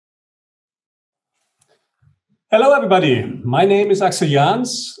Hello, everybody. My name is Axel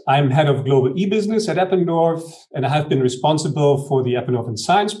Jans. I'm head of global e-business at Eppendorf, and I have been responsible for the Eppendorf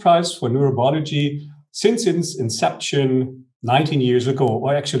Science Prize for neurobiology since its inception 19 years ago,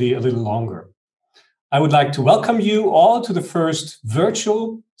 or actually a little longer. I would like to welcome you all to the first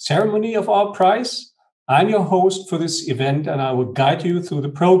virtual ceremony of our prize. I'm your host for this event, and I will guide you through the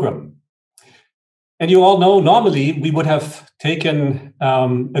program. And you all know, normally we would have taken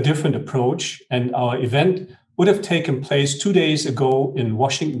a different approach, and our event would have taken place 2 days ago in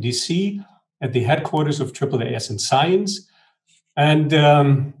Washington, D.C., at the headquarters of AAAS in Science. And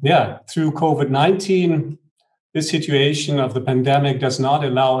through COVID-19, this situation of the pandemic does not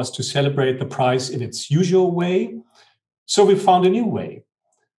allow us to celebrate the prize in its usual way. So we found a new way.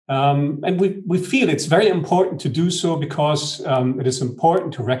 And we feel it's very important to do so because it is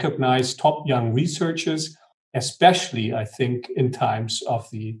important to recognize top young researchers, especially, I think, in times of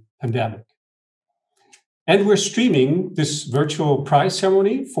the pandemic. And we're streaming this virtual prize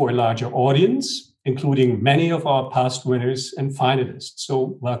ceremony for a larger audience, including many of our past winners and finalists.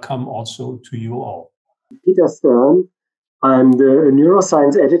 So welcome also to you all. Peter Stern. I'm the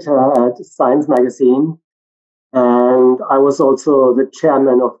neuroscience editor at Science Magazine. And I was also the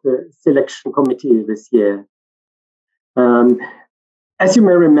chairman of the selection committee this year. As you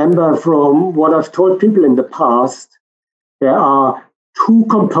may remember from what I've told people in the past, there are two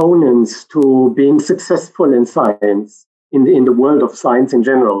components to being successful in science, in the world of science in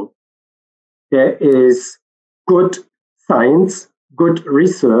general. There is good science, good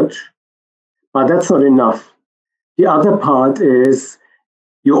research, but that's not enough. The other part is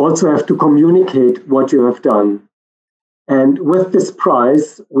you also have to communicate what you have done. And with this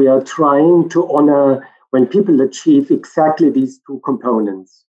prize, we are trying to honor when people achieve exactly these two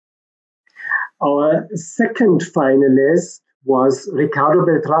components. Our second finalist was Riccardo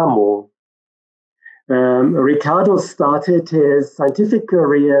Beltramo. Riccardo started his scientific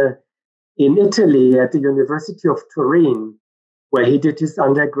career in Italy at the University of Turin, where he did his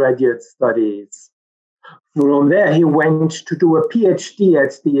undergraduate studies. From there, he went to do a Ph.D.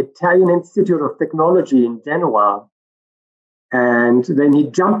 at the Italian Institute of Technology in Genoa. And then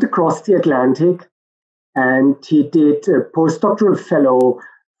he jumped across the Atlantic and he did a postdoctoral fellow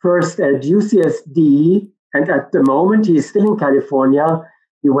first at UCSD. And at the moment, he's still in California.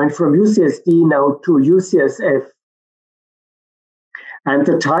 He went from UCSD now to UCSF. And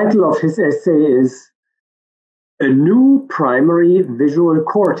the title of his essay is A New Primary Visual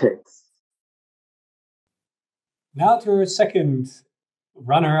Cortex. Now to our second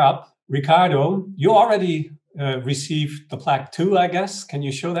runner-up, Riccardo. You already received the plaque too, I guess. Can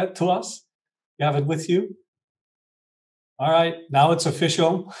you show that to us? You have it with you? All right, now it's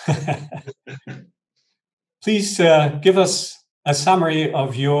official. Please give us a summary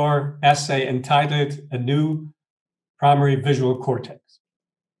of your essay entitled A New Primary Visual Cortex.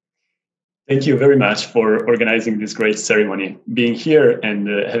 Thank you very much for organizing this great ceremony. Being here and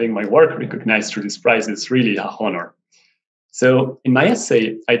having my work recognized through this prize is really an honor. So in my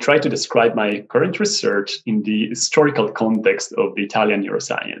essay, I try to describe my current research in the historical context of the Italian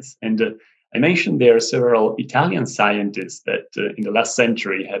neuroscience. And I mentioned there are several Italian scientists that in the last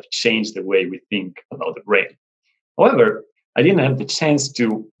century have changed the way we think about the brain. However, I didn't have the chance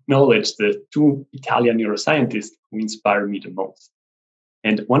to acknowledge the two Italian neuroscientists who inspired me the most.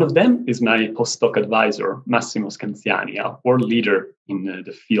 And one of them is my postdoc advisor, Massimo Scanziani, a world leader in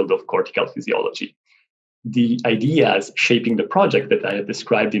the field of cortical physiology. The ideas shaping the project that I have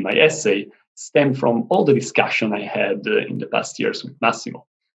described in my essay stem from all the discussion I had in the past years with Massimo,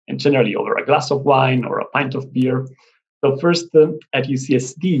 and generally over a glass of wine or a pint of beer. So first at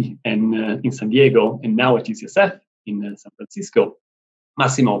UCSD and in San Diego, and now at UCSF in San Francisco,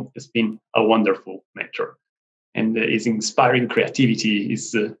 Massimo has been a wonderful mentor. And his inspiring creativity,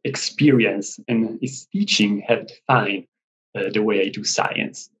 his experience, and his teaching have defined the way I do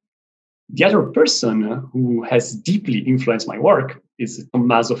science. The other person who has deeply influenced my work is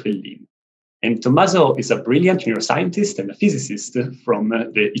Tommaso Fellini. And Tommaso is a brilliant neuroscientist and a physicist from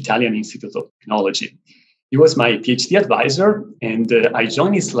the Italian Institute of Technology. He was my PhD advisor, and I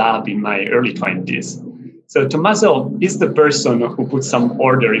joined his lab in my early 20s. So Tommaso is the person who put some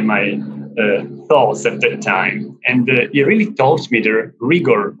order in my thoughts at that time. And he really taught me the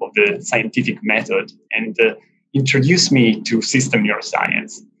rigor of the scientific method and introduced me to system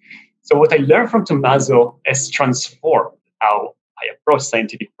neuroscience. So what I learned from Tommaso has transformed how I approach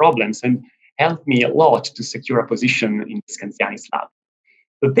scientific problems and helped me a lot to secure a position in Scanziani's lab.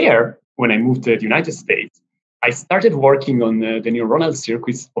 So there, when I moved to the United States, I started working on the neuronal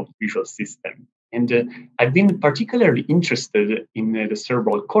circuits of the visual system. And I've been particularly interested in the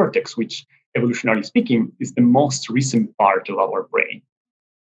cerebral cortex, which evolutionarily speaking, is the most recent part of our brain.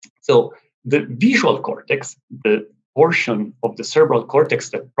 So the visual cortex, the portion of the cerebral cortex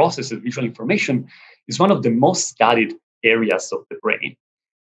that processes visual information, is one of the most studied areas of the brain.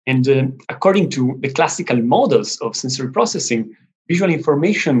 And according to the classical models of sensory processing, visual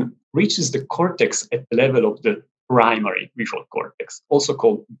information reaches the cortex at the level of the primary visual cortex, also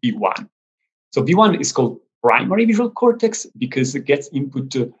called V1. So V1 is called primary visual cortex because it gets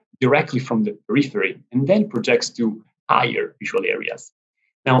input directly from the periphery and then projects to higher visual areas.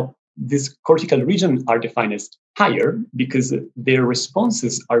 Now, these cortical regions are defined as higher because their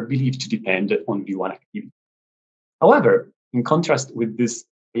responses are believed to depend on V1 activity. However, in contrast with this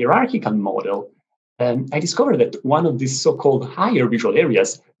hierarchical model, I discovered that one of these so-called higher visual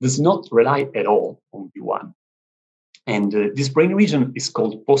areas does not rely at all on V1. And this brain region is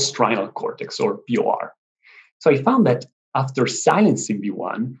called postcranial cortex, or POR. So I found that after silencing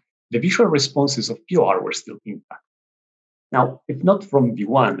V1, the visual responses of POR were still intact. Now, if not from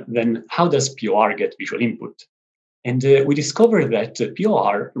V1, then how does POR get visual input? And we discovered that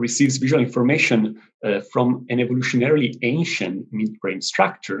POR receives visual information from an evolutionarily ancient midbrain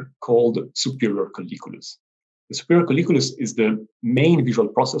structure called superior colliculus. The superior colliculus is the main visual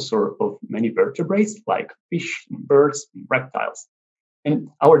processor of many vertebrates like fish, birds, and reptiles. And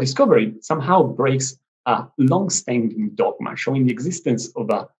our discovery somehow breaks a long-standing dogma showing the existence of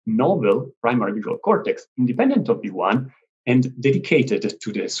a novel primary visual cortex independent of V1 and dedicated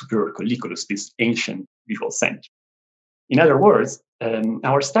to the superior colliculus, this ancient visual center. In other words,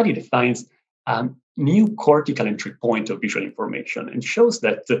 our study defines a new cortical entry point of visual information and shows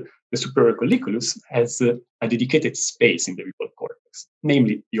that the superior colliculus has a dedicated space in the visual cortex,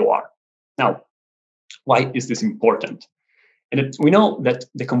 namely POR. Now, why is this important? And we know that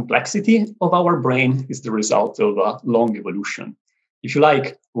the complexity of our brain is the result of a long evolution. If you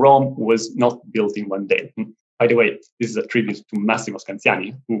like, Rome was not built in one day. By the way, this is a tribute to Massimo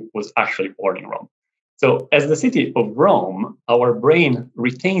Scanziani, who was actually born in Rome. So as the city of Rome, our brain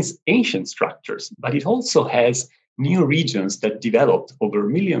retains ancient structures, but it also has new regions that developed over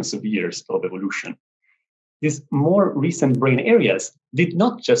millions of years of evolution. These more recent brain areas did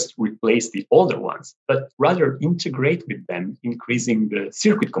not just replace the older ones, but rather integrate with them, increasing the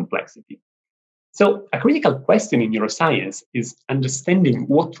circuit complexity. So a critical question in neuroscience is understanding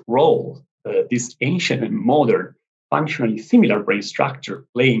what role this ancient and modern, functionally similar brain structure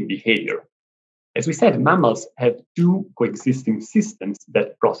play in behavior. As we said, mammals have two coexisting systems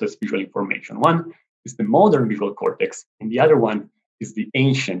that process visual information. One is the modern visual cortex, and the other one is the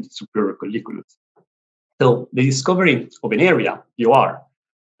ancient superior colliculus. So the discovery of an area, POR,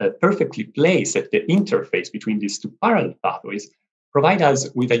 perfectly placed at the interface between these two parallel pathways, provide us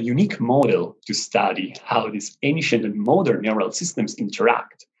with a unique model to study how these ancient and modern neural systems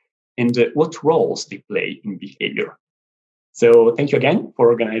interact and what roles they play in behavior. So thank you again for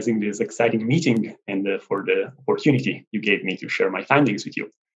organizing this exciting meeting and for the opportunity you gave me to share my findings with you.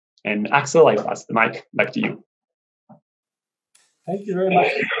 And Axel, I pass the mic back to you. Thank you very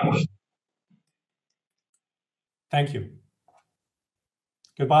much. Thank you.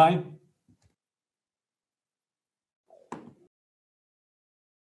 Goodbye.